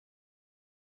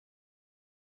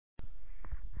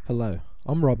Hello,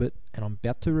 I'm Robert, and I'm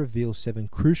about to reveal 7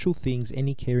 crucial things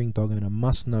any caring dog owner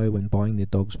must know when buying their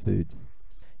dog's food,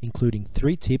 including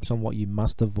 3 tips on what you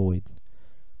must avoid.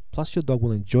 Plus, your dog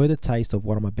will enjoy the taste of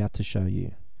what I'm about to show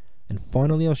you. And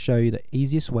finally, I'll show you the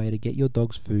easiest way to get your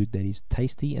dog's food that is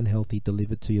tasty and healthy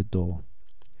delivered to your door.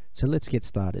 So let's get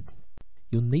started.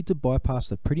 You'll need to bypass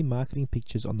the pretty marketing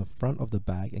pictures on the front of the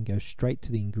bag and go straight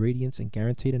to the ingredients and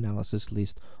guaranteed analysis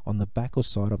list on the back or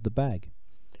side of the bag.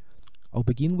 I'll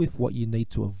begin with what you need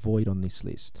to avoid on this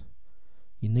list.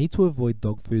 You need to avoid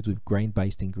dog foods with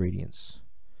grain-based ingredients.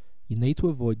 You need to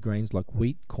avoid grains like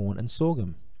wheat, corn and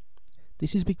sorghum.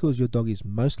 This is because your dog is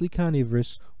mostly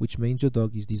carnivorous, which means your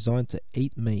dog is designed to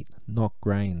eat meat, not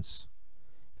grains.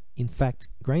 In fact,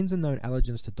 grains are known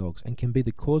allergens to dogs and can be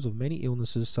the cause of many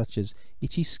illnesses such as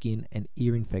itchy skin and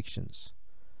ear infections.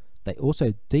 They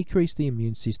also decrease the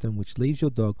immune system, which leaves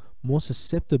your dog more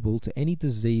susceptible to any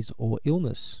disease or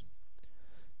illness.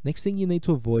 Next thing you need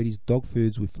to avoid is dog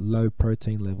foods with low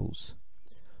protein levels.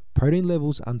 Protein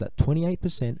levels under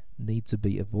 28% need to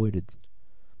be avoided.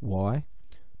 Why?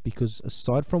 Because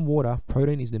aside from water,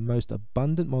 protein is the most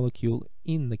abundant molecule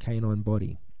in the canine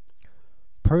body.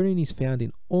 Protein is found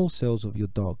in all cells of your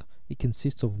dog. It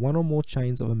consists of one or more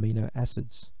chains of amino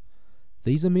acids.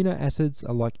 These amino acids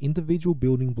are like individual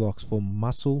building blocks for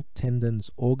muscle,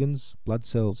 tendons, organs, blood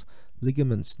cells,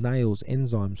 ligaments, nails,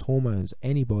 enzymes, hormones,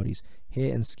 antibodies,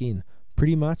 hair and skin,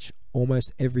 pretty much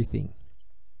almost everything.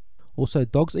 Also,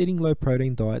 dogs eating low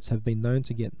protein diets have been known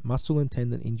to get muscle and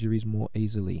tendon injuries more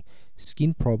easily,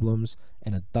 skin problems,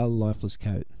 and a dull, lifeless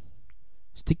coat.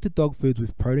 Stick to dog foods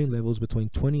with protein levels between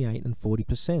 28 and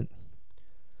 40%.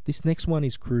 This next one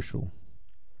is crucial.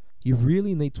 You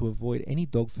really need to avoid any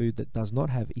dog food that does not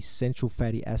have essential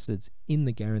fatty acids in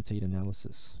the guaranteed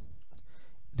analysis.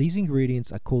 These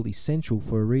ingredients are called essential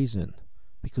for a reason,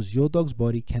 because your dog's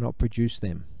body cannot produce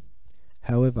them.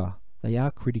 However, they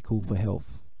are critical for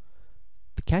health.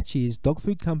 The catch is, dog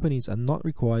food companies are not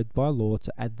required by law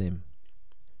to add them.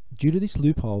 Due to this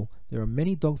loophole, there are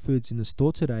many dog foods in the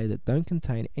store today that don't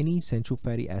contain any essential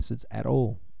fatty acids at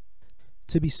all.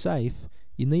 To be safe,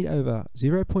 you need over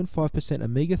 0.5%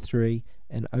 omega-3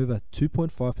 and over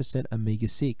 2.5%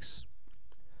 omega-6.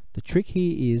 The trick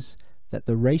here is that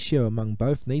the ratio among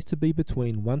both needs to be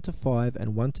between 1:5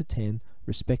 and 1:10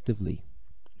 respectively.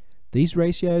 These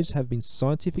ratios have been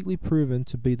scientifically proven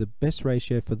to be the best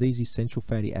ratio for these essential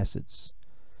fatty acids.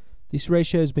 This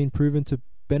ratio has been proven to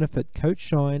benefit coat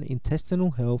shine,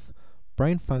 intestinal health,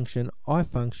 brain function, eye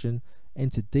function,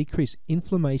 and to decrease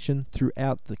inflammation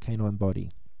throughout the canine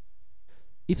body.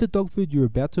 If the dog food you're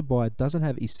about to buy doesn't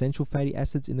have essential fatty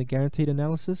acids in the guaranteed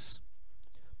analysis,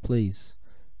 please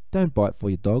don't buy it for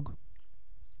your dog.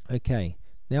 Okay,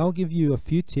 now I'll give you a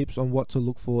few tips on what to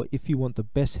look for if you want the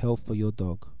best health for your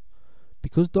dog.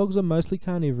 Because dogs are mostly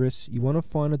carnivorous, you want to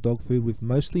find a dog food with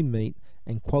mostly meat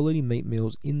and quality meat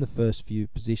meals in the first few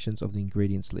positions of the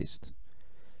ingredients list.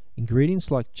 Ingredients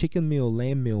like chicken meal,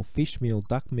 lamb meal, fish meal,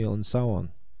 duck meal, and so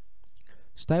on.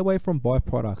 Stay away from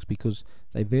byproducts because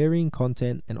they vary in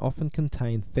content and often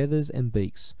contain feathers and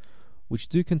beaks, which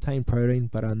do contain protein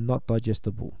but are not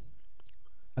digestible.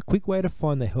 A quick way to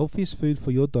find the healthiest food for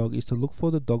your dog is to look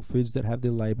for the dog foods that have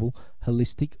the label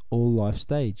Holistic All Life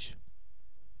Stage.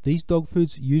 These dog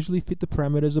foods usually fit the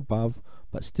parameters above,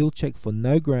 but still check for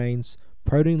no grains,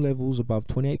 protein levels above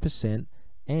 28%,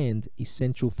 and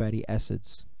essential fatty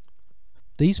acids.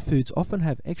 These foods often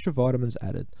have extra vitamins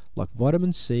added, like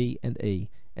vitamin C and E,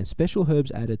 and special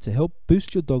herbs added to help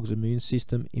boost your dog's immune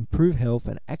system, improve health,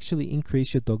 and actually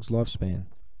increase your dog's lifespan.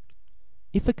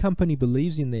 If a company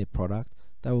believes in their product,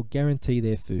 they will guarantee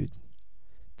their food.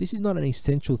 This is not an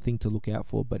essential thing to look out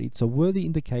for, but it's a worthy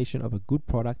indication of a good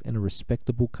product and a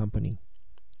respectable company.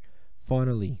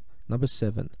 Finally, number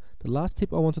 7. The last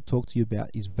tip I want to talk to you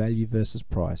about is value versus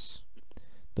price.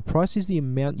 The price is the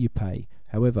amount you pay,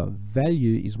 however,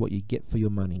 value is what you get for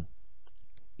your money.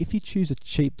 If you choose a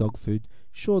cheap dog food,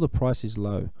 sure, the price is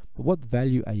low, but what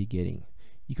value are you getting?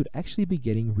 You could actually be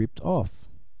getting ripped off.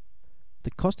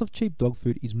 The cost of cheap dog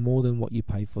food is more than what you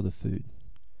pay for the food.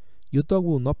 Your dog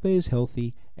will not be as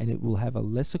healthy and it will have a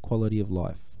lesser quality of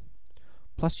life.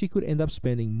 Plus, you could end up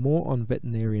spending more on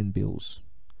veterinarian bills.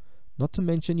 Not to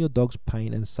mention your dog's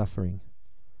pain and suffering.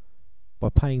 By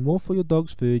paying more for your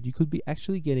dog's food, you could be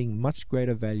actually getting much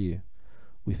greater value,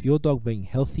 with your dog being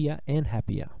healthier and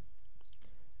happier.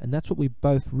 And that's what we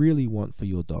both really want for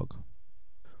your dog.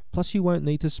 Plus, you won't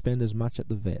need to spend as much at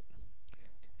the vet.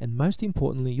 And most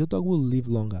importantly, your dog will live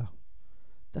longer.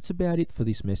 That's about it for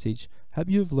this message. Hope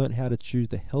you have learned how to choose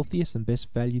the healthiest and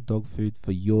best value dog food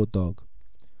for your dog.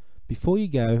 Before you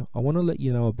go, I want to let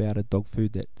you know about a dog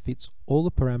food that fits all the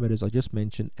parameters I just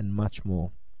mentioned and much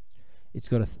more. It's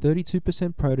got a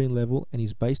 32% protein level and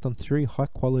is based on 3 high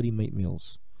quality meat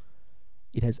meals.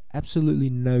 It has absolutely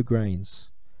no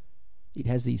grains. It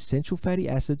has the essential fatty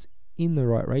acids in the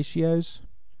right ratios,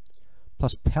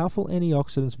 plus powerful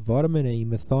antioxidants, vitamin E,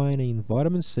 methionine,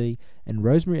 vitamin C, and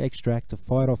rosemary extract to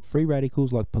fight off free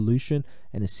radicals like pollution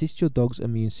and assist your dog's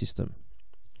immune system.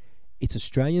 It's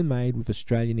Australian made with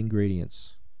Australian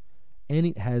ingredients, and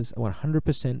it has a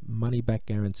 100% money back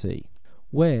guarantee,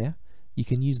 where you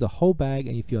can use the whole bag,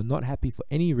 and if you're not happy for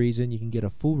any reason, you can get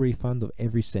a full refund of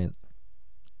every cent.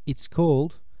 It's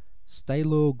called Stay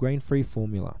Loyal Grain-Free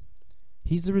Formula.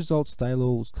 Here's the results Stay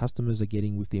Loyal's customers are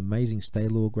getting with the amazing Stay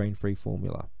Loyal Grain-Free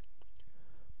Formula.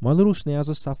 My little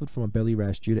schnauzer suffered from a belly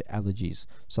rash due to allergies,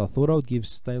 so I thought I would give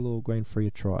Stay Loyal Grain-Free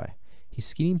a try. His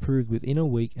skin improved within a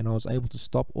week and I was able to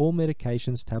stop all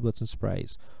medications, tablets and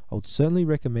sprays. I would certainly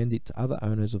recommend it to other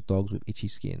owners of dogs with itchy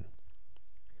skin.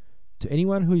 To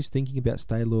anyone who is thinking about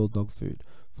Stay Loyal dog food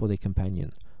for their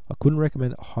companion, I couldn't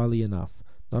recommend it highly enough.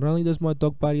 Not only does my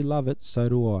dog buddy love it, so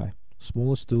do I.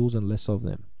 Smaller stools and less of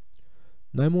them.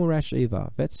 No more rash either.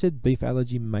 Vet said beef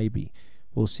allergy maybe.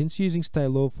 Well, since using Stay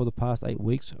Loyal for the past 8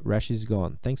 weeks, rash is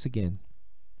gone. Thanks again.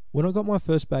 When I got my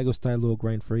first bag of Stay Loyal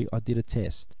Grain-Free, I did a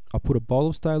test. I put a bowl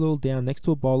of Stay Loyal down next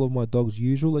to a bowl of my dog's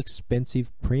usual expensive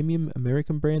premium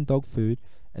American brand dog food,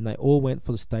 and they all went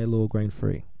for the Stay Loyal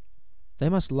Grain-Free. They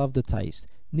must love the taste,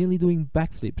 nearly doing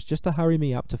backflips just to hurry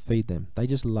me up to feed them. They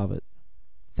just love it.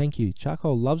 Thank you.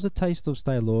 Charcoal loves the taste of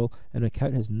Stay Loyal, and her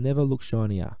coat has never looked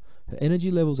shinier. Her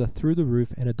energy levels are through the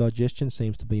roof and her digestion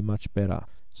seems to be much better.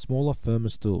 Smaller, firmer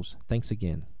stools. Thanks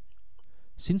again.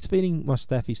 Since feeding my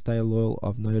Staffy Stay Loyal,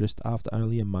 I've noticed after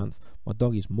only a month, my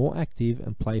dog is more active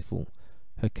and playful.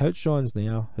 Her coat shines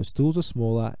now, her stools are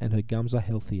smaller and her gums are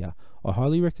healthier. I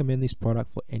highly recommend this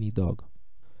product for any dog.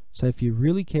 So if you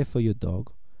really care for your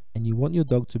dog and you want your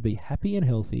dog to be happy and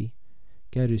healthy,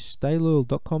 go to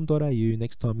stayloyal.com.au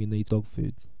next time you need dog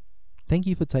food. Thank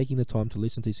you for taking the time to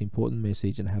listen to this important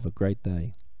message and have a great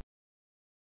day.